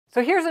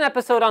So here's an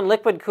episode on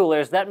liquid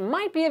coolers that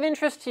might be of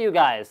interest to you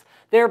guys.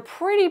 They're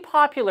pretty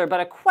popular,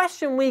 but a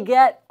question we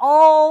get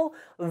all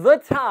the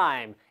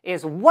time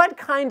is what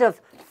kind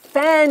of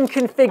fan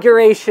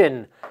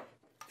configuration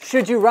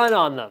should you run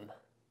on them?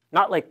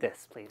 Not like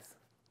this, please.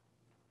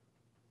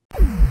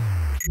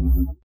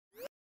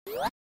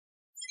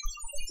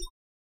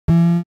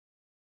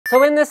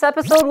 So in this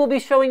episode, we'll be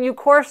showing you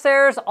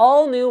Corsair's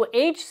all-new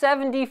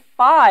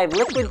H75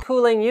 liquid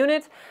cooling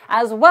unit,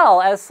 as well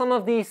as some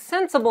of the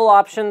sensible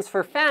options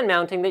for fan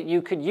mounting that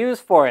you could use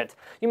for it.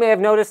 You may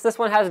have noticed this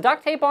one has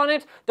duct tape on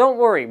it. Don't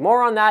worry,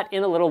 more on that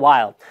in a little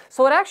while.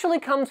 So it actually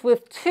comes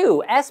with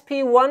two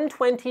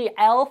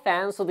SP120L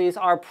fans, so these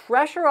are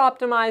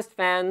pressure-optimized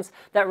fans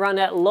that run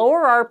at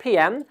lower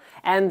RPM,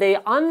 and they,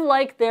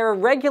 unlike their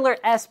regular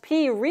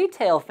SP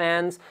retail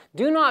fans,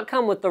 do not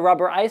come with the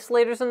rubber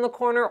isolators in the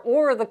corner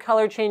or the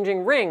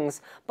color-changing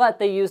rings, but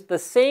they use the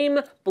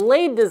same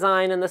blade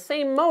design and the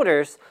same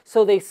motors,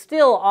 so they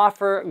still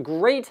offer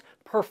great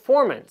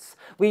performance.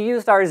 We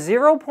used our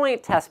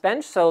 0-point test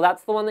bench, so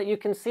that's the one that you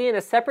can see in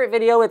a separate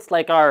video. It's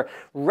like our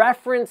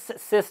reference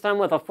system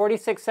with a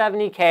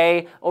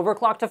 4670K,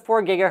 overclocked to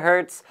 4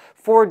 gigahertz,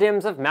 4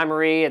 DIMMs of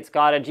memory. It's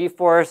got a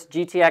GeForce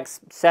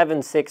GTX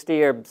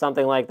 760 or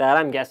something like that,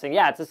 I'm guessing.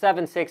 Yeah, it's a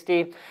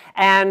 760.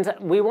 And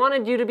we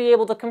wanted you to be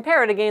able to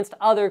compare it against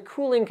other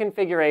cooling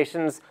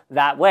configurations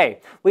that way.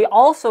 We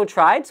also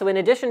tried, so in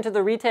addition to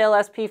the retail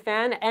SP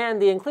fan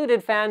and the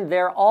included fan,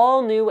 they're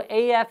all new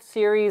AF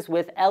series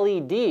with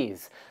LEDs.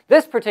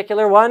 This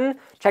particular one,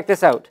 check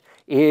this out,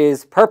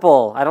 is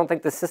purple. I don't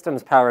think the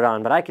system's powered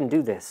on, but I can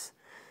do this.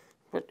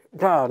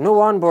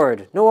 No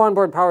onboard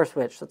power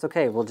switch. That's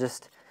okay, we'll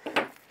just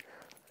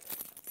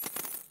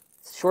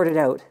short it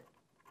out.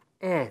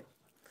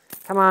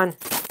 Come on,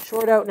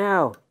 short out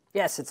now.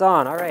 Yes, it's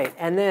on, all right.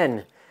 And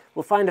then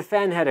we'll find a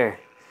fan header.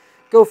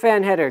 Go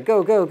fan header,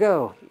 go, go,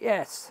 go.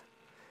 Yes.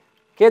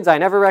 Kids, I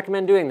never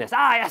recommend doing this.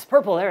 Ah, yes,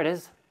 purple, there it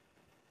is.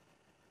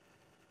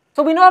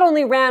 So we not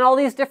only ran all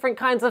these different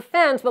kinds of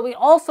fans, but we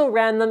also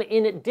ran them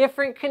in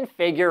different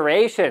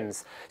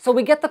configurations. So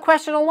we get the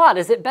question a lot,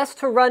 is it best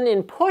to run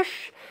in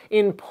push,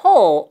 in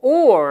pull,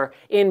 or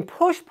in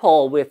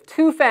push-pull with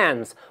two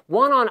fans,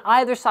 one on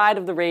either side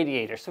of the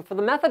radiator? So for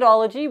the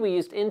methodology, we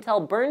used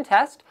Intel burn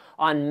test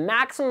on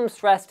maximum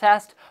stress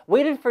test,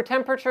 waited for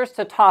temperatures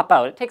to top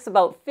out. It takes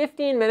about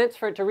 15 minutes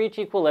for it to reach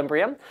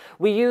equilibrium.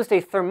 We used a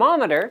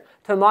thermometer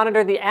to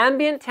monitor the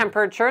ambient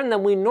temperature, and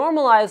then we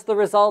normalized the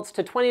results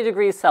to 20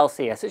 degrees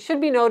Celsius. It should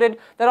be noted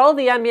that all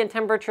the ambient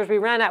temperatures we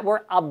ran at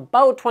were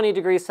about 20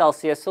 degrees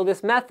Celsius, so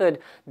this method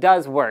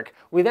does work.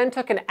 We then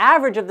took an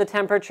average of the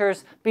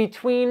temperatures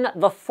between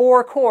the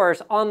 4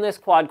 cores on this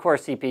quad-core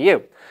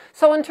CPU.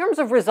 So in terms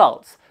of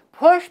results,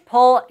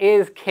 push-pull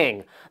is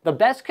king. The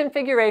best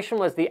configuration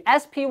was the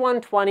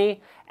SP120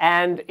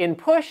 and in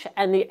push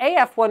and the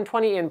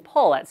AF120 in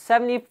pull at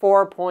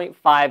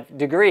 74.5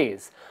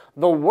 degrees.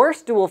 The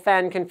worst dual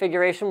fan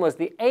configuration was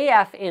the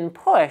AF in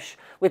push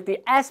with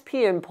the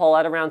SP in pull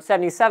at around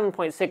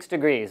 77.6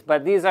 degrees,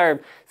 but these are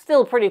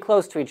still pretty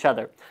close to each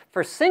other.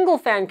 For single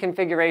fan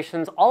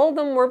configurations, all of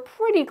them were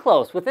pretty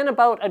close, within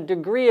about a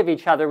degree of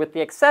each other, with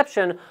the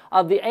exception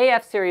of the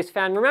AF series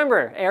fan.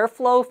 Remember,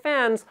 airflow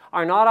fans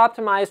are not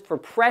optimized for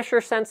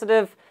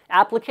pressure-sensitive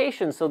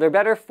applications, so they're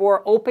better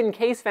for open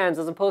case fans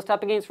as opposed to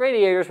up against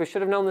radiators. We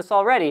should have known this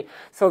already.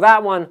 So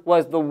that one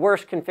was the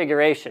worst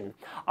configuration.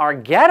 Our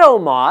ghetto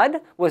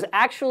mod was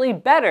actually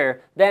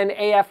better than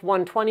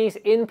AF120's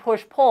in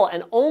push-pull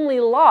and only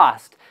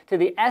lost to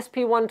the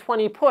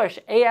SP120 push,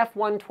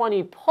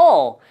 AF120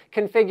 pull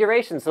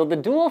configuration. So the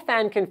dual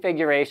fan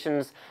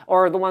configurations,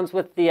 or the ones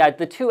with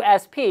the two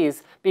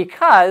SPs,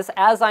 because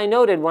as I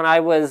noted when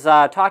I was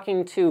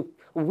talking to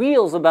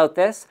Wheels about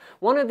this,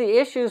 one of the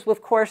issues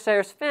with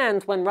Corsair's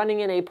fans when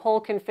running in a pull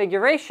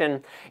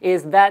configuration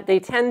is that they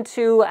tend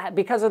to,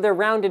 because of their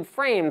rounded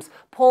frames,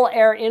 pull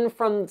air in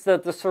from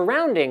the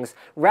surroundings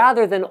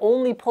rather than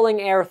only pulling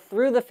air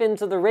through the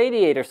fins of the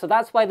radiator. So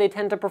that's why they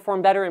tend to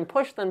perform better in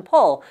push than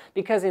pull,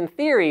 because in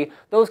theory,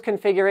 those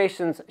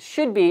configurations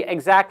should be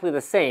exactly the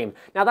same.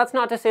 Now that's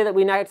not to say that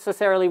we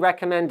necessarily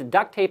recommend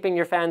duct taping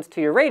your fans to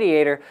your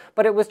radiator,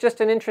 but it was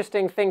just an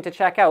interesting thing to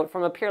check out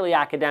from a purely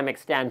academic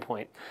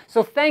standpoint.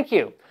 So thank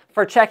you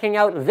for checking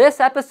out this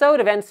episode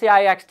of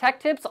NCIX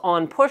Tech Tips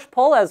on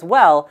push-pull, as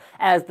well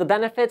as the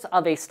benefits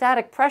of a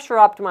static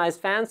pressure-optimized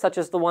fan, such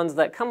as the ones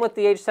that come with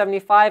the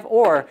H75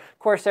 or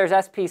Corsair's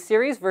SP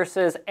series,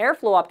 versus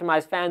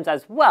airflow-optimized fans,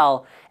 as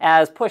well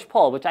as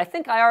push-pull, which I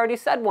think I already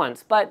said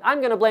once, but I'm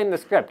going to blame the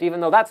script, even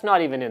though that's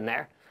not even in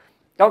there.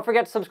 Don't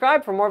forget to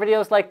subscribe for more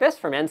videos like this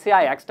from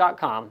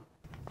NCIX.com.